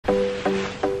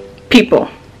People,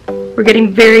 we're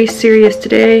getting very serious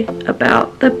today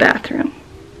about the bathroom.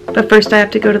 But first I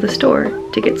have to go to the store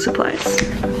to get supplies.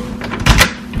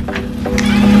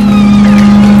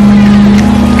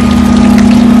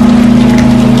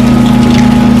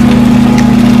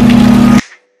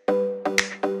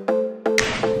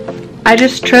 I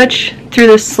just trudge through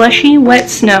the slushy, wet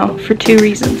snow for 2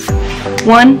 reasons.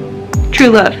 1, true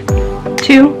love.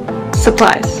 2,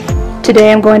 supplies.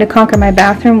 Today I'm going to conquer my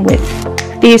bathroom with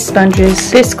these sponges,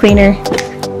 this cleaner,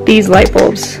 these light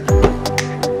bulbs,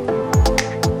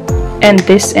 and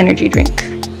this energy drink.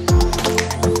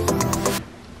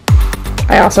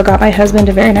 I also got my husband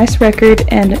a very nice record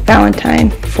and Valentine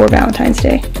for Valentine's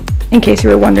Day, in case you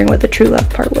were wondering what the true love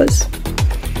part was.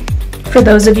 For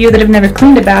those of you that have never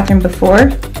cleaned a bathroom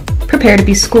before, prepare to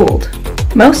be schooled.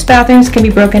 Most bathrooms can be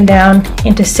broken down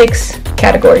into 6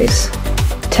 categories: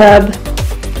 tub,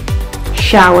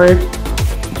 shower,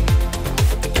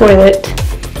 toilet,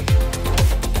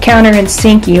 counter and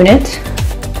sink unit,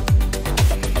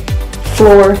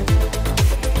 floor,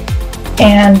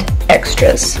 and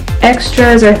extras.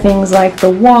 Extras are things like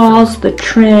the walls, the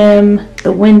trim,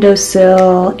 the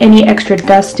windowsill, any extra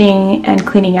dusting and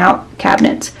cleaning out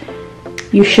cabinets.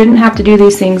 You shouldn't have to do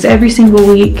these things every single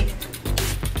week,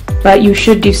 but you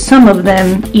should do some of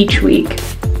them each week.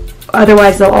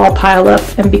 Otherwise they'll all pile up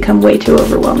and become way too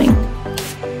overwhelming.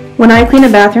 When I clean a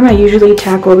bathroom, I usually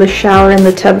tackle the shower and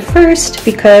the tub first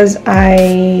because I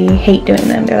hate doing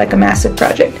them. They're like a massive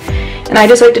project. And I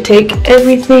just like to take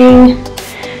everything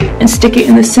and stick it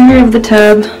in the center of the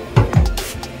tub.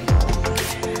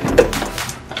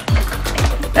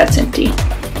 That's empty.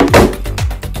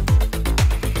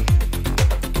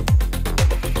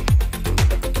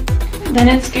 Then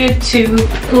it's good to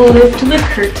lift the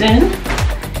curtain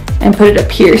and put it up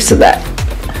here so that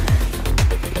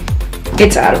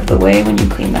it's out of the way when you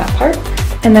clean that part.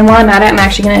 And then while I'm at it, I'm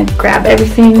actually going to grab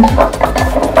everything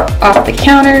off the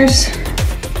counters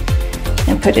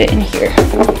and put it in here.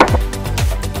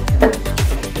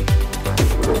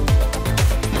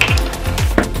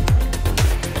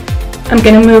 I'm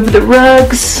going to move the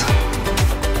rugs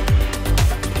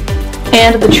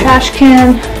and the trash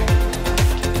can.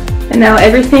 And now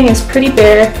everything is pretty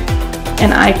bare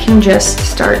and I can just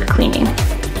start cleaning.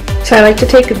 So I like to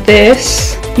take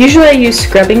this. Usually I use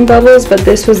scrubbing bubbles, but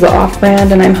this was the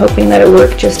off-brand and I'm hoping that it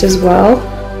worked just as well.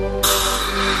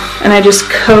 And I just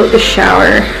coat the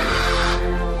shower.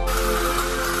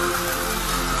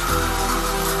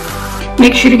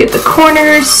 Make sure to get the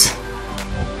corners.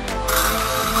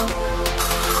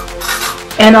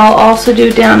 And I'll also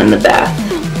do down in the bath.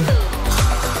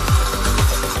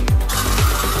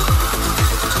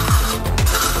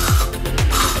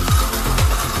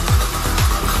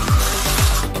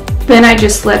 Then I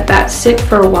just let that sit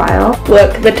for a while.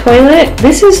 Look, the toilet,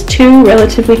 this is 2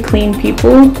 relatively clean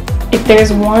people. If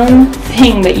there's one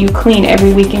thing that you clean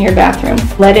every week in your bathroom,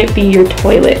 let it be your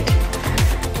toilet.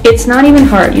 It's not even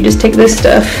hard, you just take this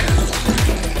stuff.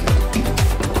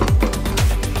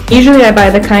 Usually I buy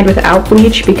the kind without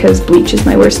bleach because bleach is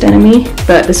my worst enemy,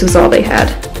 but this was all they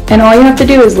had. And all you have to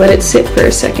do is let it sit for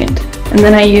a second. And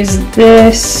then I use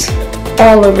this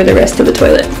all over the rest of the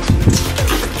toilet.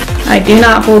 I do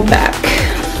not hold back.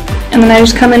 And then I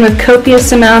just come in with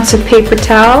copious amounts of paper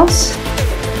towels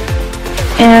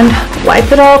and wipe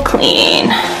it all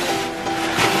clean.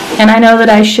 And I know that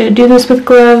I should do this with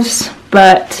gloves,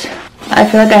 but I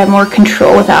feel like I have more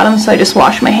control without them, so I just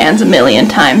wash my hands a million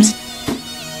times.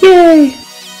 Yay!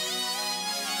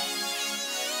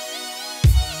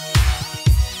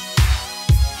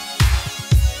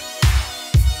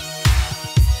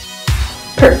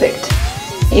 Perfect.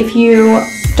 If you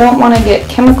don't want to get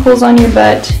chemicals on your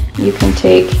butt, you can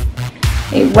take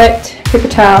a wet paper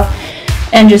towel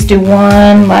and just do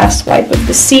one last wipe of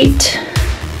the seat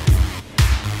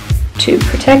to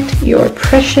protect your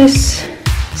precious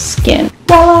skin.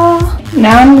 Voila!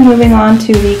 Now I'm moving on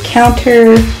to the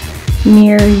counter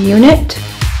mirror unit.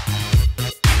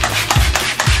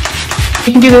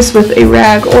 You can do this with a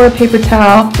rag or a paper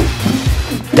towel.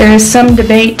 There is some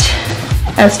debate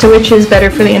as to which is better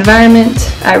for the environment.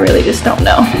 I really just don't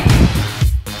know.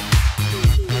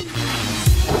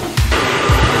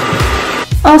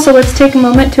 Also, let's take a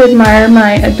moment to admire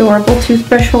my adorable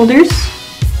toothbrush holders.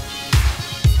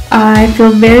 I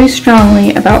feel very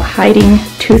strongly about hiding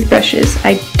toothbrushes.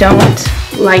 I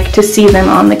don't like to see them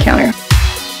on the counter.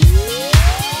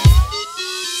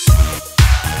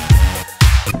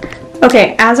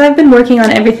 Okay, as I've been working on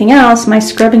everything else, my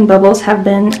scrubbing bubbles have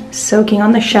been soaking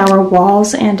on the shower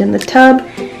walls and in the tub.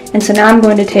 And so now I'm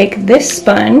going to take this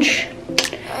sponge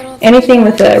Anything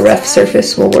with a rough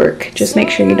surface will work. Just make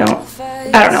sure you don't,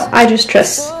 I don't know, I just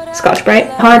trust Scotch-Brite.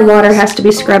 Hard water has to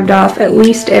be scrubbed off at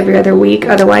least every other week,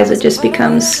 otherwise it just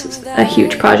becomes a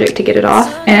huge project to get it off.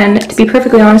 And to be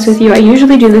perfectly honest with you, I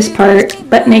usually do this part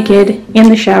butt naked in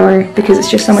the shower because it's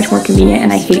just so much more convenient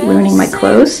and I hate ruining my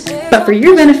clothes. But for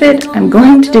your benefit, I'm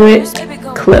going to do it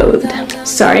clothed.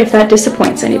 Sorry if that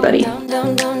disappoints anybody.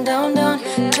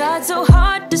 Tried so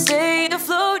hard to stay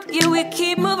afloat, yeah, we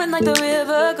keep moving like the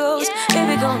river goes.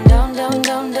 Baby, going down, down,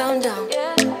 down, down, down.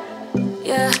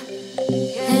 Yeah.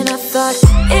 And I thought,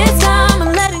 it's time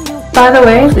I'm letting you. By the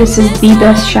way, this is the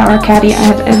best shower caddy I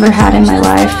have ever had in my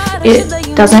life.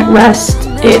 It doesn't rust,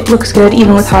 it looks good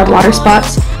even with hard water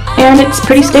spots, and it's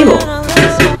pretty stable.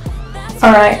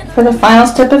 Alright, for the final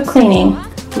step of cleaning,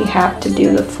 we have to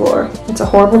do the floor. It's a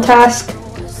horrible task,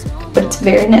 but it's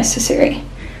very necessary.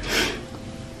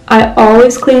 I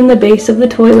always clean the base of the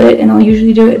toilet, and I'll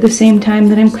usually do it at the same time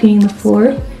that I'm cleaning the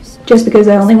floor, just because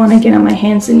I only want to get on my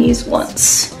hands and knees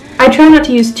once. I try not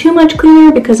to use too much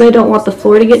cleaner because I don't want the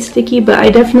floor to get sticky, but I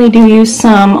definitely do use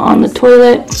some on the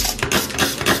toilet,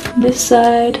 this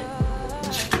side.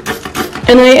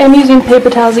 And I am using paper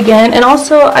towels again, and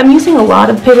also I'm using a lot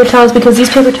of paper towels because these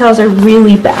paper towels are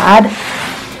really bad,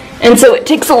 and so it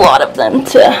takes a lot of them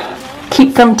to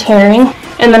keep from tearing.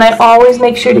 And then I always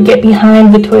make sure to get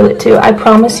behind the toilet too. I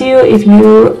promise you, if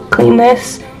you clean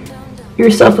this,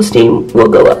 your self-esteem will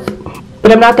go up.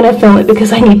 But I'm not going to film it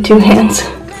because I need two hands.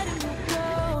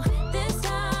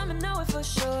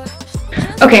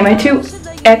 Okay, my two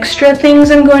extra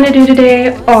things I'm going to do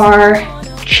today are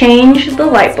change the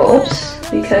light bulbs,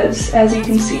 because as you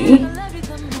can see,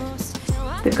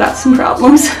 they've got some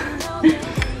problems.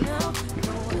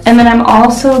 And then I'm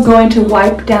also going to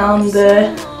wipe down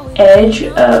the edge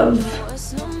of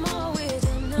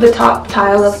the top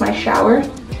tile of my shower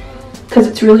because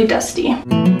it's really dusty.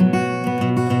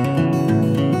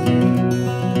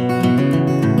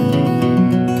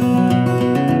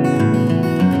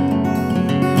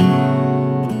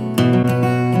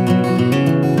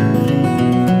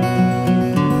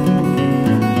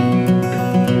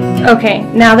 Okay,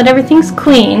 now that everything's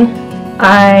clean,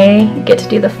 I get to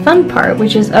do the fun part,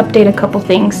 which is update a couple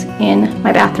things in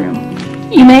my bathroom.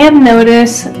 You may have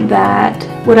noticed that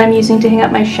what I'm using to hang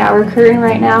up my shower curtain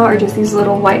right now are just these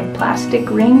little white plastic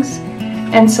rings,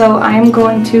 and so I'm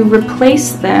going to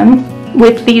replace them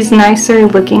with these nicer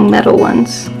looking metal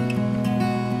ones.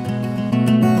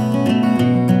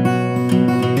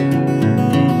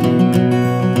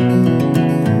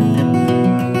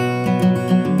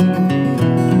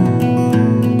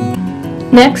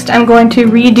 Next, I'm going to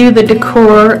redo the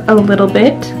decor a little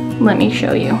bit. Let me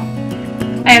show you.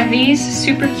 I have these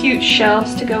super cute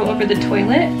shelves to go over the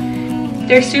toilet.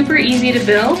 They're super easy to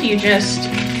build. You just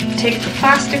take the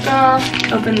plastic off,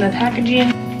 open the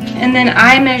packaging, and then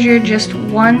I measured just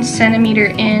 1 centimeter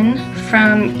in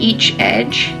from each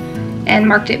edge and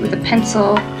marked it with a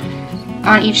pencil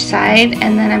on each side,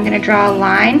 and then I'm going to draw a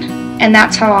line, and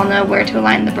that's how I'll know where to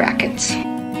align the brackets.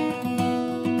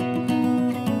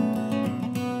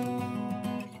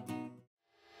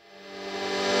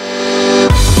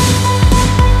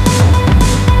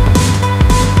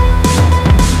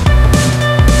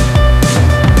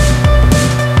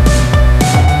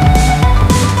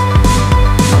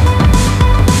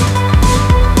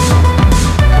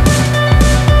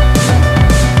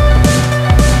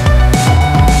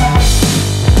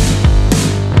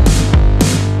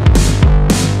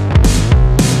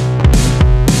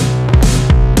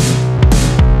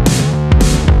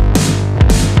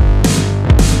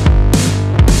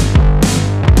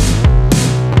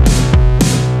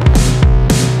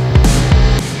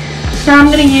 Now I'm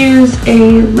going to use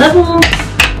a level,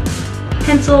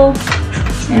 pencil,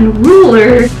 and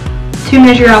ruler to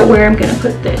measure out where I'm going to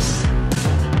put this.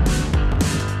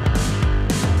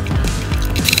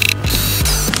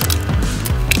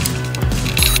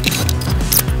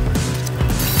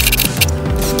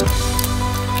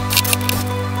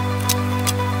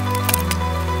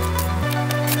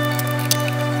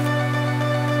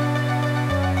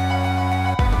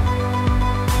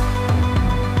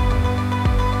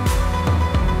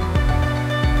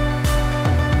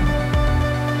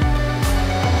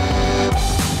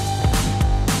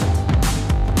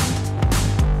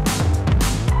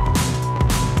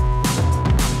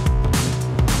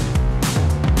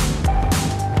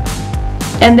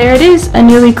 And there it is, a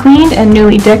newly cleaned and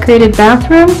newly decorated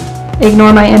bathroom.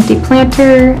 Ignore my empty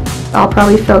planter. I'll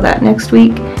probably fill that next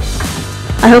week.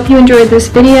 I hope you enjoyed this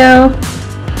video.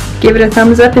 Give it a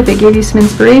thumbs up if it gave you some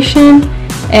inspiration,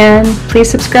 and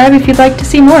please subscribe if you'd like to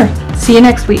see more. See you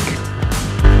next week.